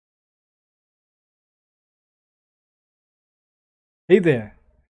Hey there!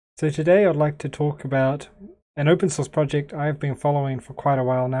 So today I'd like to talk about an open source project I've been following for quite a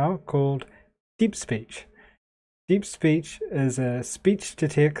while now called DeepSpeech. DeepSpeech is a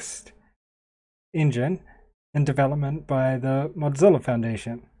speech-to-text engine in development by the Mozilla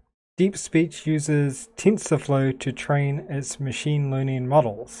Foundation. DeepSpeech uses TensorFlow to train its machine learning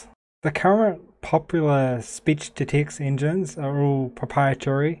models. The current popular speech-to-text engines are all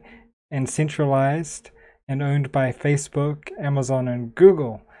proprietary and centralized and owned by Facebook, Amazon, and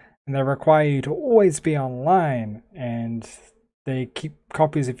Google. And they require you to always be online, and they keep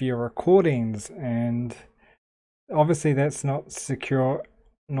copies of your recordings, and obviously that's not secure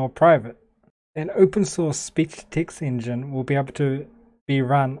nor private. An open source speech-to-text engine will be able to be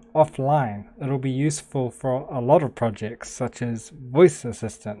run offline. It'll be useful for a lot of projects, such as voice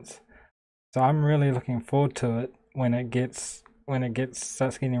assistants. So I'm really looking forward to it when it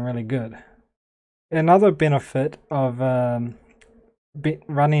starts getting really good. Another benefit of running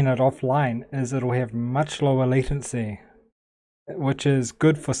it offline is it'll have much lower latency, which is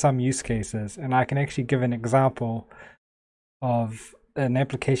good for some use cases. And I can actually give an example of an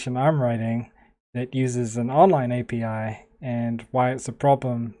application I'm writing that uses an online API and why it's a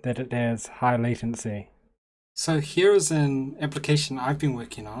problem that it has high latency. So here is an application I've been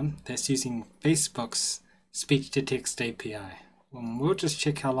working on that's using Facebook's speech-to-text API. We'll just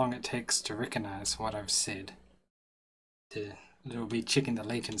check how long it takes to recognize what I've said. It'll be checking the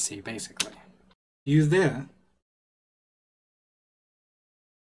latency, basically. You there?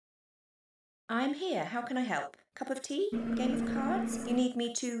 I'm here. How can I help? Cup of tea? Game of cards? You need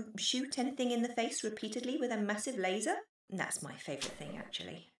me to shoot anything in the face repeatedly with a massive laser? That's my favourite thing,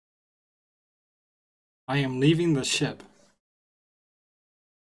 actually. I am leaving the ship.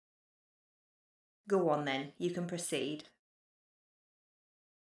 Go on then. You can proceed.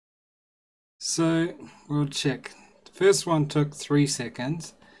 So, we'll check. The first one took 3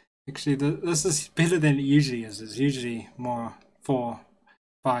 seconds. Actually, this is better than it usually is. It's usually more 4-5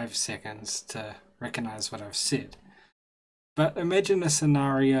 seconds to recognize what I've said. But imagine a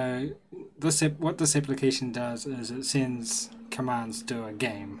scenario. What this application does is it sends commands to a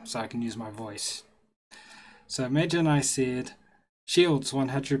game, so I can use my voice. So imagine I said, shields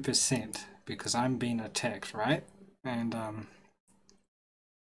 100% because I'm being attacked, right? And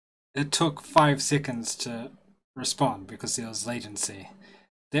it took 5 seconds to respond because there was latency.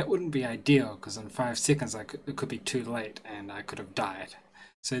 That wouldn't be ideal because in 5 seconds it could be too late and I could have died.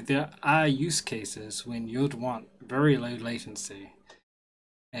 So there are use cases when you'd want very low latency,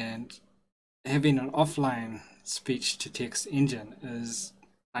 and having an offline speech-to-text engine is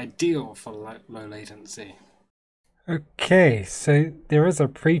ideal for low latency. Okay, so there is a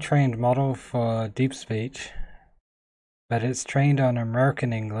pre-trained model for DeepSpeech, but it's trained on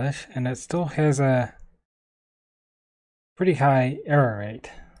American English, and it still has a pretty high error rate.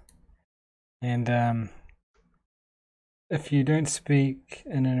 And if you don't speak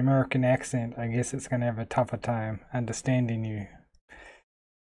in an American accent, I guess it's going to have a tougher time understanding you.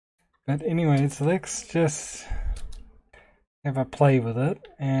 But anyways, let's just have a play with it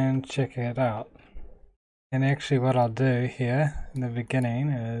and check it out. And actually what I'll do here in the beginning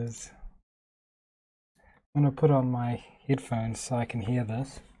is I'm going to put on my headphones so I can hear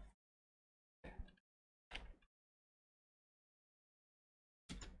this.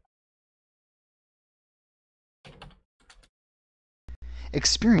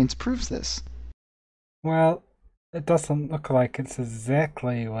 Experience proves this. Well, it doesn't look like it's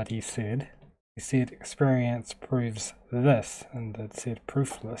exactly what he said. He said experience proves this, and it said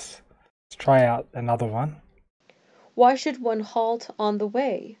proofless. Let's try out another one. Why should one halt on the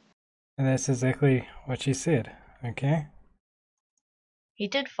way? And that's exactly what she said, okay? He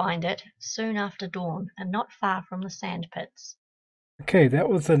did find it soon after dawn and not far from the sand pits. Okay, that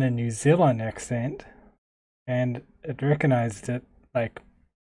was in a New Zealand accent, and it recognized it like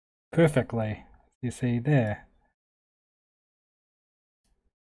perfectly. You see there.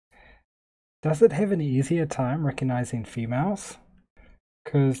 Does it have an easier time recognizing females?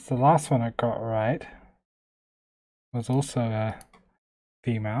 Because the last one it got right was also a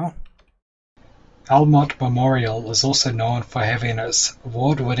female. Almont Memorial is also known for having its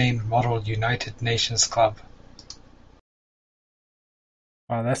award-winning Model United Nations Club.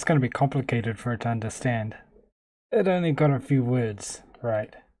 Wow, that's going to be complicated for it to understand. It only got a few words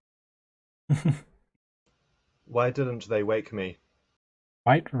right. Why didn't they wake me?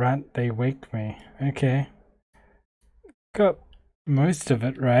 White runt, they waked me. Okay. Got most of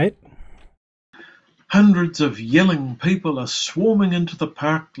it right. Hundreds of yelling people are swarming into the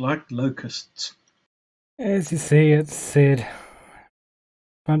park like locusts. As you see, it said a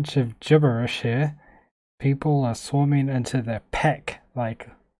bunch of gibberish here. People are swarming into the pack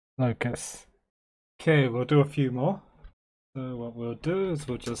like locusts. Okay, we'll do a few more. So what we'll do is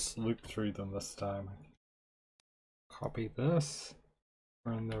we'll just loop through them this time. Copy this.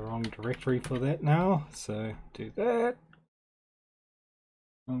 We're in the wrong directory for that now, so do that.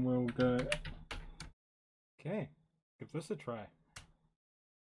 And we'll go. Okay, give this a try.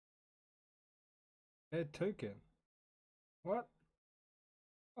 Add token. What?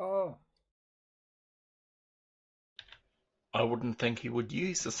 Oh. I wouldn't think he would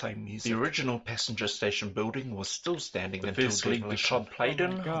use the same music. The original passenger station building was still standing until the first league the club played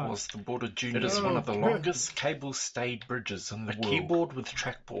in was the Border Junior. It is one of the longest cable-stayed bridges in the world. A keyboard with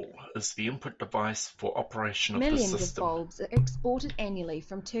trackball is the input device for operation of the system. Millions of bulbs are exported annually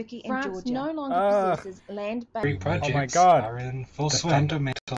from Turkey and France Georgia. no longer possesses land-based. Three projects Oh my God. are in full The swing.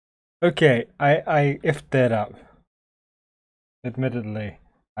 fundamental. Okay, I effed that up. Admittedly,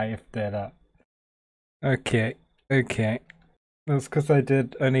 I effed that up. Okay. That's because I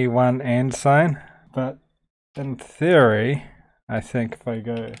did only one and sign, but in theory, I think if I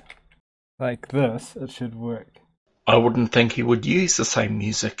go like this, it should work. I wouldn't think he would use the same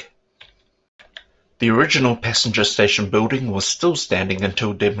music. The original passenger station building was still standing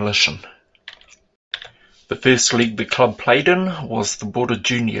until demolition. The first league the club played in was the Border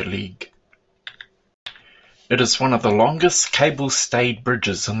Junior League. It is one of the longest cable-stayed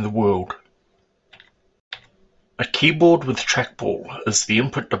bridges in the world. A keyboard with trackball is the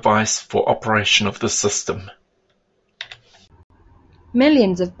input device for operation of the system.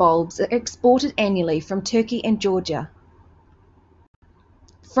 Millions of bulbs are exported annually from Turkey and Georgia.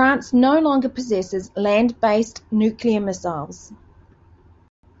 France no longer possesses land-based nuclear missiles.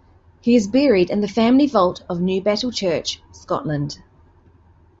 He is buried in the family vault of Newbattle Church, Scotland.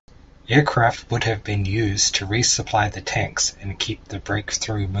 Aircraft would have been used to resupply the tanks and keep the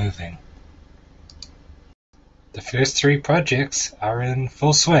breakthrough moving. The first three projects are in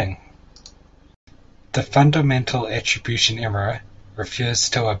full swing. The fundamental attribution error refers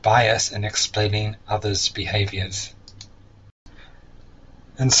to a bias in explaining others' behaviors.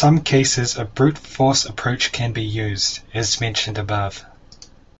 In some cases, a brute force approach can be used, as mentioned above.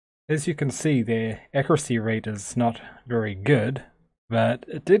 As you can see, their accuracy rate is not very good, but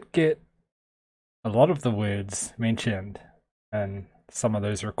it did get a lot of the words mentioned in some of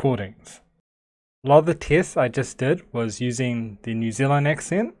those recordings. A lot of the tests I just did was using the New Zealand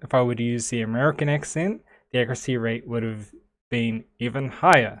accent. If I were to use the American accent, the accuracy rate would have been even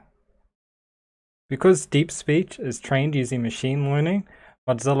higher. Because DeepSpeech is trained using machine learning,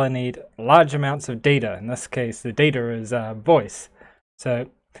 Mozilla need large amounts of data. In this case, the data is voice. So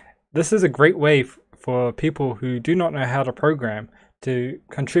this is a great way for people who do not know how to program to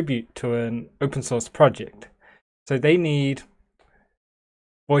contribute to an open source project. So they need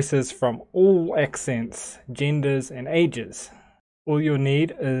voices from all accents, genders, and ages. All you'll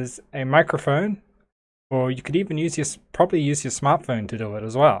need is a microphone, or you could even probably use your smartphone to do it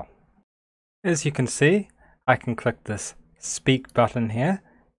as well. As you can see, I can click this speak button here.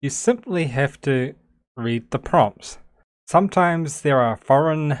 You simply have to read the prompts. Sometimes there are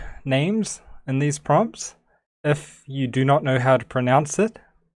foreign names in these prompts. If you do not know how to pronounce it,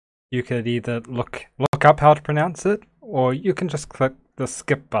 you could either look up how to pronounce it, or you can just click the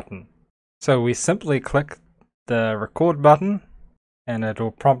skip button. So we simply click the record button and it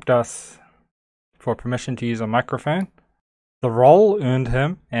will prompt us for permission to use a microphone. The role earned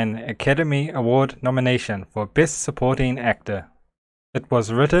him an Academy Award nomination for Best Supporting Actor. It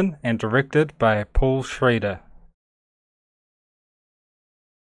was written and directed by Paul Schrader.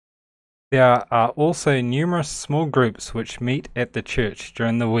 There are also numerous small groups which meet at the church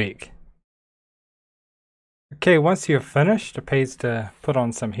during the week. Okay, once you're finished, it pays to put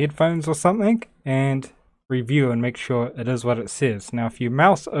on some headphones or something and review and make sure it is what it says. Now, if you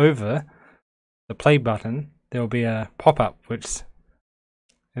mouse over the play button, there will be a pop-up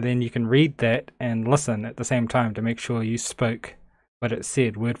and then you can read that and listen at the same time to make sure you spoke what it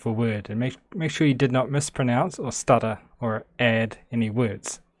said word for word, and make sure you did not mispronounce or stutter or add any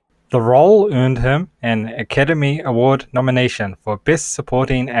words. The role earned him an Academy Award nomination for Best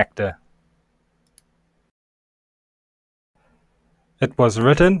Supporting Actor. It was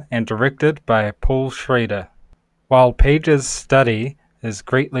written and directed by Paul Schrader. While Page's study is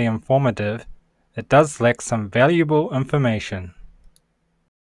greatly informative, it does lack some valuable information.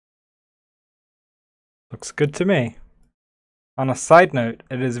 Looks good to me. On a side note,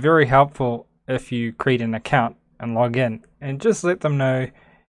 it is very helpful if you create an account and log in and just let them know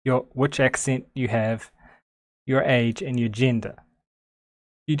which accent you have, your age, and your gender.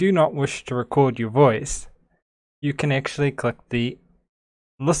 If you do not wish to record your voice, you can actually click the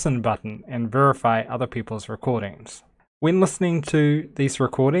listen button and verify other people's recordings. When listening to these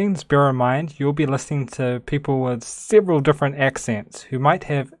recordings, bear in mind you'll be listening to people with several different accents who might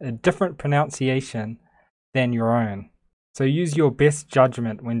have a different pronunciation than your own. So use your best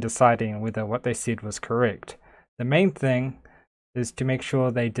judgment when deciding whether what they said was correct. The main thing is to make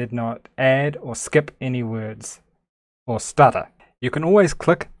sure they did not add or skip any words or stutter. You can always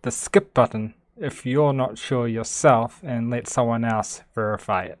click the skip button if you're not sure yourself and let someone else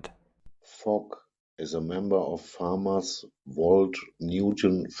verify it. Fogg is a member of Farmer's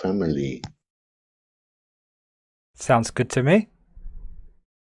Wold-Newton family. Sounds good to me.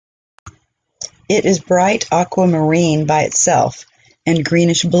 It is bright aquamarine by itself and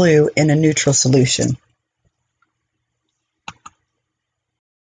greenish blue in a neutral solution.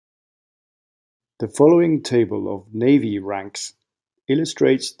 The following table of Navy ranks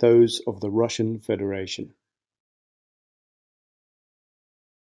illustrates those of the Russian Federation.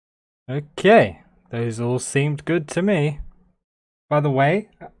 Okay, those all seemed good to me. By the way,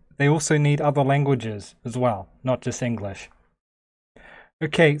 they also need other languages as well, not just English.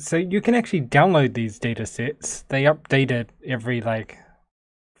 Okay, so you can actually download these datasets. They update it every 4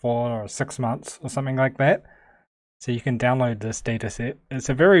 or 6 months or something like that. So you can download this dataset. It's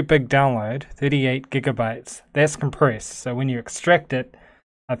a very big download, 38 gigabytes. That's compressed, so when you extract it,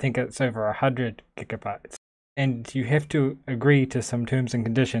 I think it's over 100 gigabytes. And you have to agree to some terms and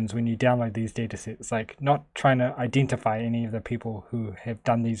conditions when you download these datasets, like not trying to identify any of the people who have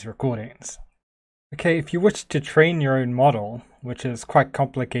done these recordings. Okay, if you wish to train your own model, which is quite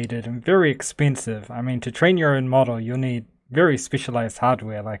complicated and very expensive, I mean, to train your own model, you'll need very specialized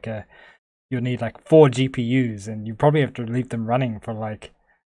hardware, you'll need 4 GPUs, and you probably have to leave them running for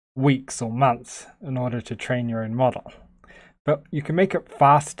weeks or months in order to train your own model. But you can make it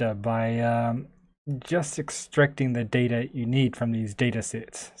faster by just extracting the data you need from these data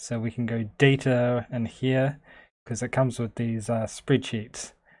sets. So we can go data in here because it comes with these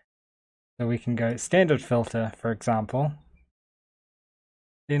spreadsheets. So we can go standard filter, for example.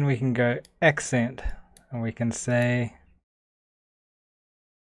 Then we can go accent, and we can say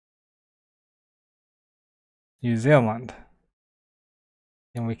New Zealand.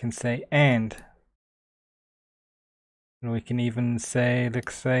 And we can say and we can even say,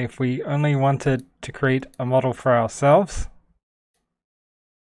 let's say if we only wanted to create a model for ourselves,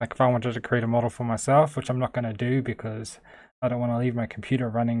 if I wanted to create a model for myself, which I'm not going to do because I don't want to leave my computer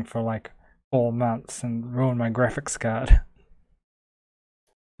running for 4 months and ruin my graphics card.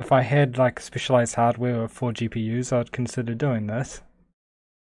 If I had specialized hardware or 4 GPUs, I'd consider doing this.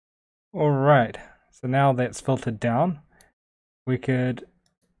 Alright, so now that's filtered down. We could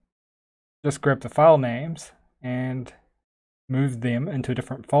just grab the file names and move them into a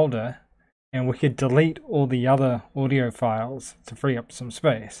different folder, and we could delete all the other audio files to free up some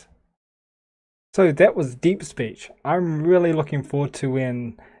space. So that was DeepSpeech. I'm really looking forward to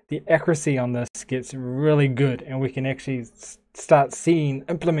when the accuracy on this gets really good and we can actually start seeing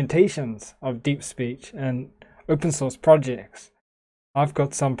implementations of DeepSpeech in open source projects. I've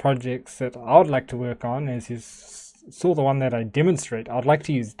got some projects that I would like to work on. As you saw the one that I demonstrate, I'd like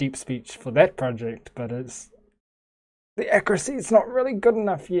to use DeepSpeech for that project, but the accuracy is not really good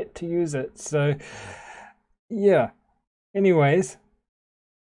enough yet to use it. So yeah, anyways,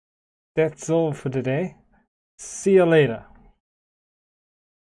 that's all for today. See you later.